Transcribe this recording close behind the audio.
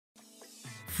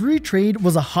free trade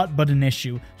was a hot-button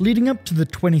issue leading up to the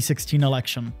 2016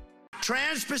 election.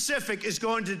 Trans-Pacific is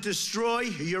going to destroy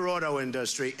your auto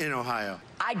industry in Ohio.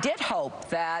 I did hope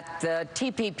that the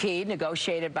TPP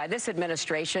negotiated by this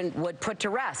administration would put to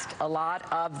rest a lot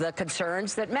of the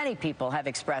concerns that many people have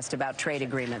expressed about trade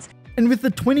agreements. And with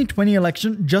the 2020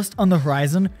 election just on the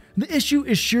horizon, the issue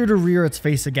is sure to rear its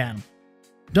face again.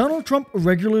 Donald Trump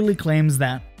regularly claims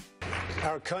that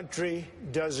our country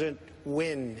doesn't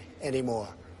win anymore.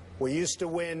 We used to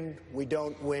win, we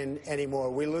don't win anymore.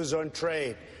 We lose on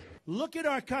trade. Look at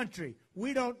our country.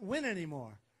 We don't win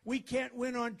anymore. We can't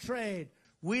win on trade.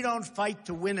 We don't fight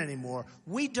to win anymore.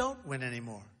 We don't win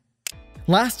anymore.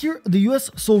 Last year, the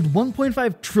US sold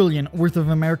 $1.5 trillion worth of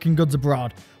American goods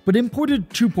abroad, but imported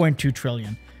 $2.2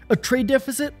 trillion, a trade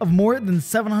deficit of more than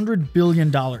 $700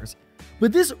 billion.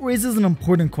 But this raises an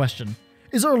important question.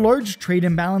 Is our large trade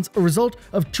imbalance a result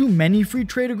of too many free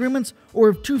trade agreements or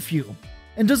of too few?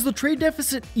 And does the trade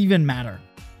deficit even matter?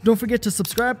 Don't forget to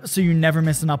subscribe so you never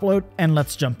miss an upload, and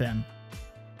let's jump in.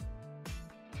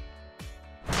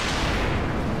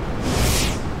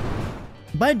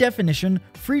 By definition,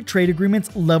 free trade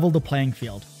agreements level the playing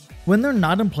field. When they're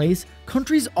not in place,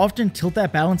 countries often tilt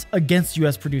that balance against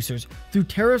US producers through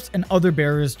tariffs and other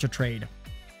barriers to trade.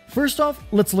 First off,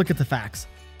 let's look at the facts.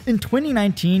 In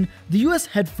 2019, the US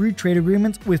had free trade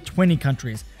agreements with 20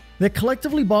 countries that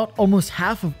collectively bought almost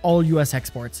half of all US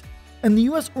exports, and the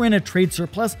US ran a trade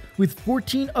surplus with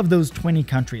 14 of those 20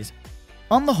 countries.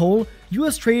 On the whole,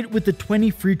 US trade with the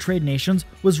 20 free trade nations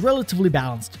was relatively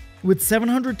balanced, with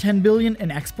 $710 billion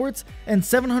in exports and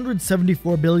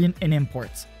 $774 billion in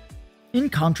imports. In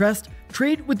contrast,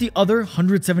 trade with the other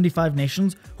 175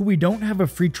 nations who we don't have a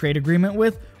free trade agreement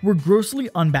with were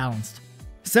grossly unbalanced.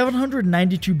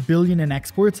 $792 billion in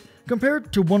exports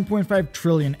compared to $1.5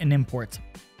 trillion in imports.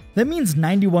 That means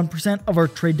 91% of our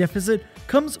trade deficit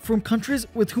comes from countries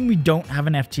with whom we don't have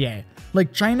an FTA,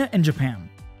 like China and Japan.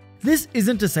 This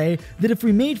isn't to say that if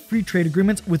we made free trade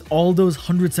agreements with all those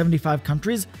 175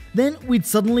 countries, then we'd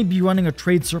suddenly be running a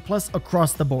trade surplus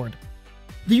across the board.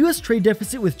 The US trade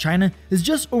deficit with China is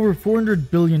just over $400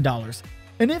 billion,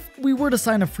 and if we were to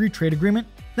sign a free trade agreement,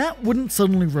 that wouldn't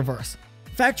suddenly reverse.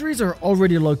 Factories are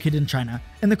already located in China,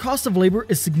 and the cost of labor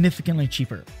is significantly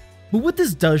cheaper. But what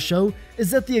this does show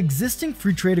is that the existing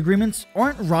free trade agreements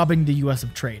aren't robbing the US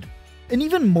of trade. And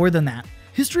even more than that,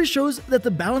 history shows that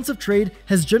the balance of trade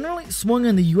has generally swung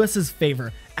in the US's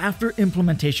favor after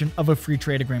implementation of a free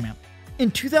trade agreement.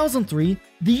 In 2003,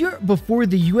 the year before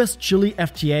the US-Chile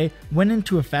FTA went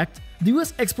into effect, the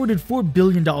US exported $4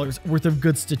 billion worth of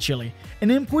goods to Chile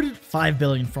and imported $5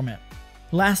 billion from it.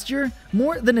 Last year,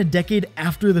 more than a decade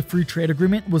after the free trade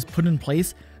agreement was put in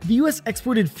place, the US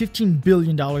exported $15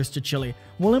 billion to Chile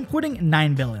while importing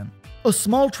 $9 billion. A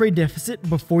small trade deficit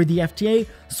before the FTA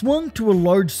swung to a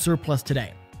large surplus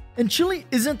today. And Chile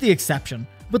isn't the exception,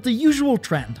 but the usual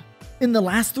trend. In the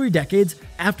last 3 decades,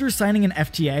 after signing an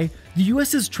FTA, the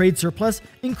US's trade surplus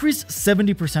increased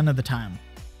 70% of the time.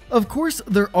 Of course,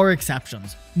 there are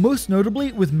exceptions, most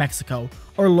notably with Mexico,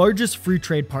 our largest free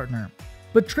trade partner.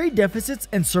 But trade deficits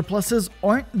and surpluses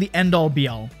aren't the end-all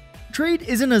be-all. Trade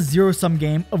isn't a zero-sum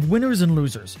game of winners and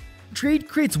losers. Trade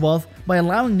creates wealth by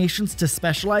allowing nations to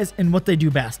specialize in what they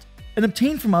do best and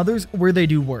obtain from others where they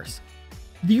do worse.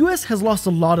 The US has lost a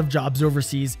lot of jobs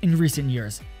overseas in recent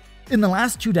years. In the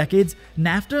last 2 decades,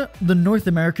 NAFTA, the North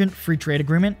American Free Trade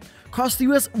Agreement, cost the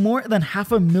US more than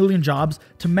 500,000 jobs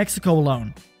to Mexico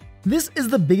alone. This is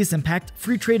the biggest impact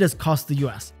free trade has cost the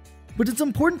US. But it's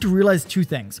important to realize 2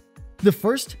 things. The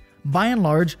first, by and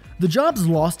large, the jobs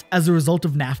lost as a result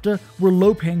of NAFTA were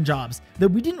low-paying jobs that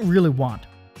we didn't really want.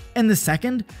 And the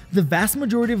second, the vast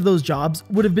majority of those jobs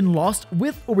would have been lost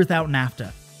with or without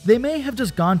NAFTA. They may have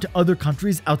just gone to other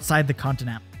countries outside the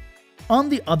continent. On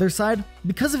the other side,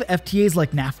 because of FTAs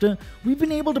like NAFTA, we've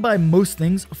been able to buy most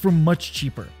things for much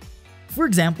cheaper. For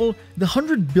example, the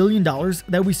 $100 billion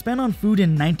that we spent on food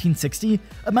in 1960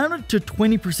 amounted to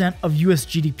 20% of US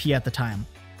GDP at the time.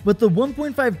 But the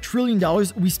 $1.5 trillion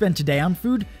we spend today on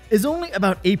food is only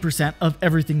about 8% of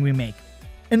everything we make.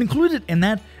 And included in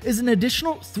that is an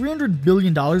additional $300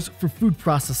 billion for food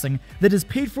processing that is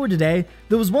paid for today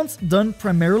that was once done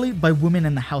primarily by women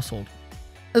in the household.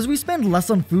 As we spend less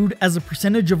on food as a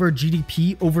percentage of our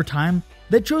GDP over time,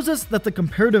 that shows us that the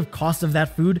comparative cost of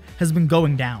that food has been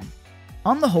going down.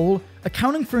 On the whole,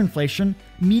 accounting for inflation,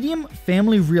 median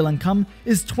family real income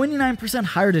is 29%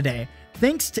 higher today,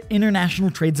 thanks to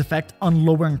international trade's effect on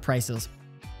lowering prices.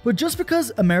 But just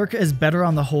because America is better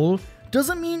on the whole,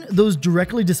 doesn't mean those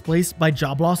directly displaced by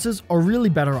job losses are really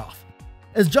better off.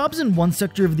 As jobs in one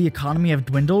sector of the economy have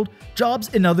dwindled,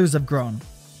 jobs in others have grown.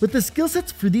 but the skill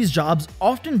sets for these jobs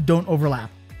often don't overlap,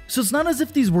 so it's not as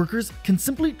if these workers can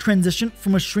simply transition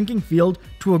from a shrinking field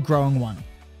to a growing one.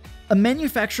 A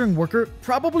manufacturing worker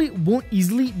probably won't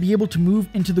easily be able to move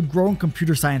into the growing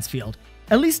computer science field,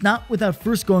 at least not without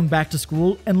first going back to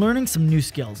school and learning some new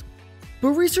skills. But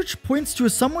research points to a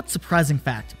somewhat surprising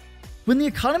fact. When the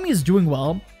economy is doing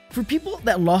well, for people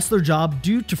that lost their job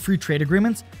due to free trade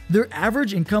agreements, their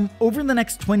average income over the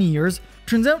next 20 years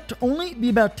turns out to only be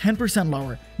about 10%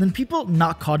 lower than people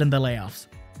not caught in the layoffs.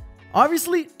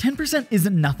 Obviously, 10%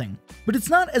 isn't nothing, but it's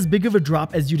not as big of a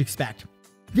drop as you'd expect.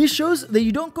 This shows that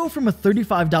you don't go from a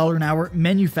 $35 an hour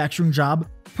manufacturing job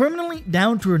permanently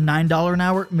down to a $9 an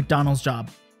hour McDonald's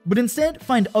job, but instead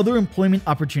find other employment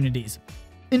opportunities.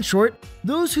 In short,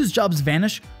 those whose jobs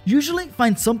vanish usually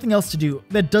find something else to do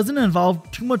that doesn't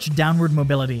involve too much downward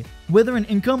mobility, whether in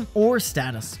income or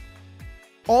status.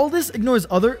 All this ignores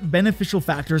other beneficial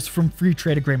factors from free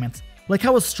trade agreements, like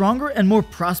how a stronger and more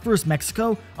prosperous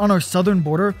Mexico on our southern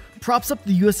border props up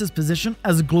the US's position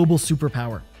as a global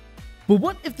superpower. But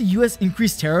what if the US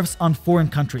increased tariffs on foreign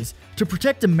countries to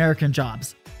protect American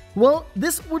jobs? Well,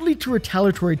 this would lead to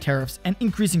retaliatory tariffs and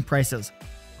increasing prices.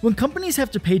 When companies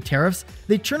have to pay tariffs,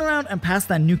 they turn around and pass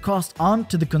that new cost on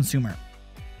to the consumer.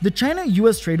 The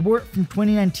China-US trade war from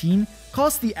 2019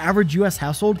 cost the average US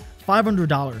household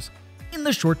 $500. In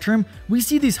the short term, we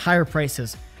see these higher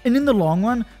prices, and in the long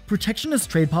run,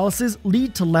 protectionist trade policies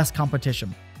lead to less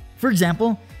competition. For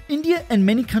example, India and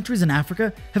many countries in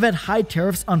Africa have had high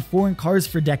tariffs on foreign cars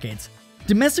for decades.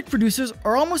 Domestic producers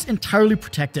are almost entirely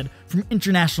protected from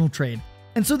international trade,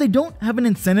 and so they don't have an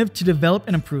incentive to develop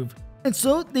and improve. And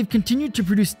so they've continued to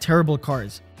produce terrible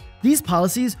cars. These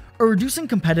policies are reducing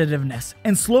competitiveness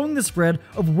and slowing the spread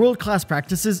of world-class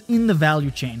practices in the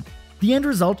value chain. The end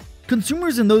result,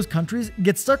 consumers in those countries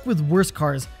get stuck with worse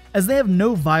cars as they have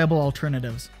no viable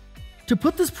alternatives. To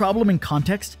put this problem in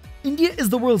context, India is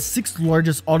the world's 6th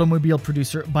largest automobile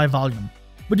producer by volume,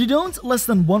 but it owns less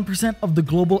than 1% of the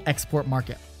global export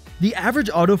market. The average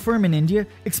auto firm in India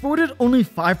exported only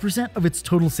 5% of its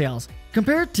total sales,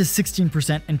 compared to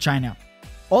 16% in China.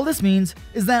 All this means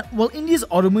is that while India's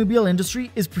automobile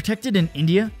industry is protected in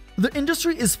India, the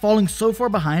industry is falling so far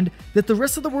behind that the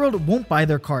rest of the world won't buy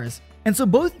their cars. And so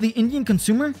both the Indian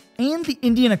consumer and the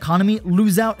Indian economy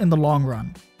lose out in the long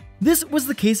run. This was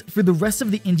the case for the rest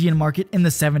of the Indian market in the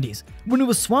 70s, when it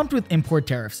was swamped with import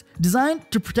tariffs,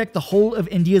 designed to protect the whole of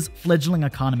India's fledgling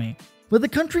economy. But the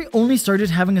country only started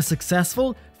having a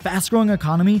successful, fast-growing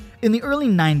economy in the early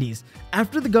 90s,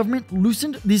 after the government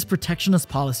loosened these protectionist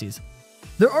policies.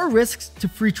 There are risks to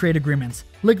free trade agreements,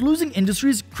 like losing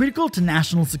industries critical to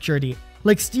national security,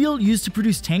 like steel used to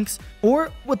produce tanks,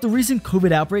 or what the recent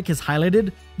COVID outbreak has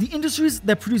highlighted, the industries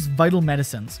that produce vital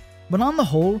medicines. But on the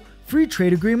whole, free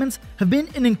trade agreements have been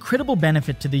an incredible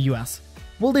benefit to the US.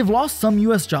 While they've lost some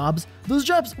US jobs, those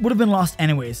jobs would have been lost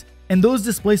anyways, and those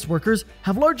displaced workers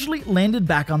have largely landed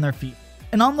back on their feet.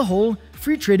 And on the whole,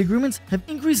 free trade agreements have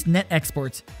increased net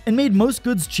exports and made most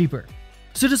goods cheaper.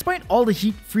 So despite all the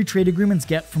heat free trade agreements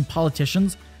get from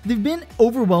politicians, they've been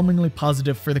overwhelmingly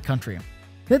positive for the country.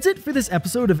 That's it for this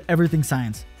episode of Everything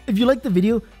Science. If you liked the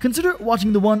video, consider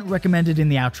watching the one recommended in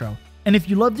the outro. And if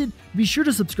you loved it, be sure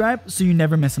to subscribe so you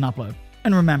never miss an upload.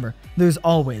 And remember, there's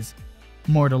always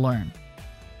more to learn.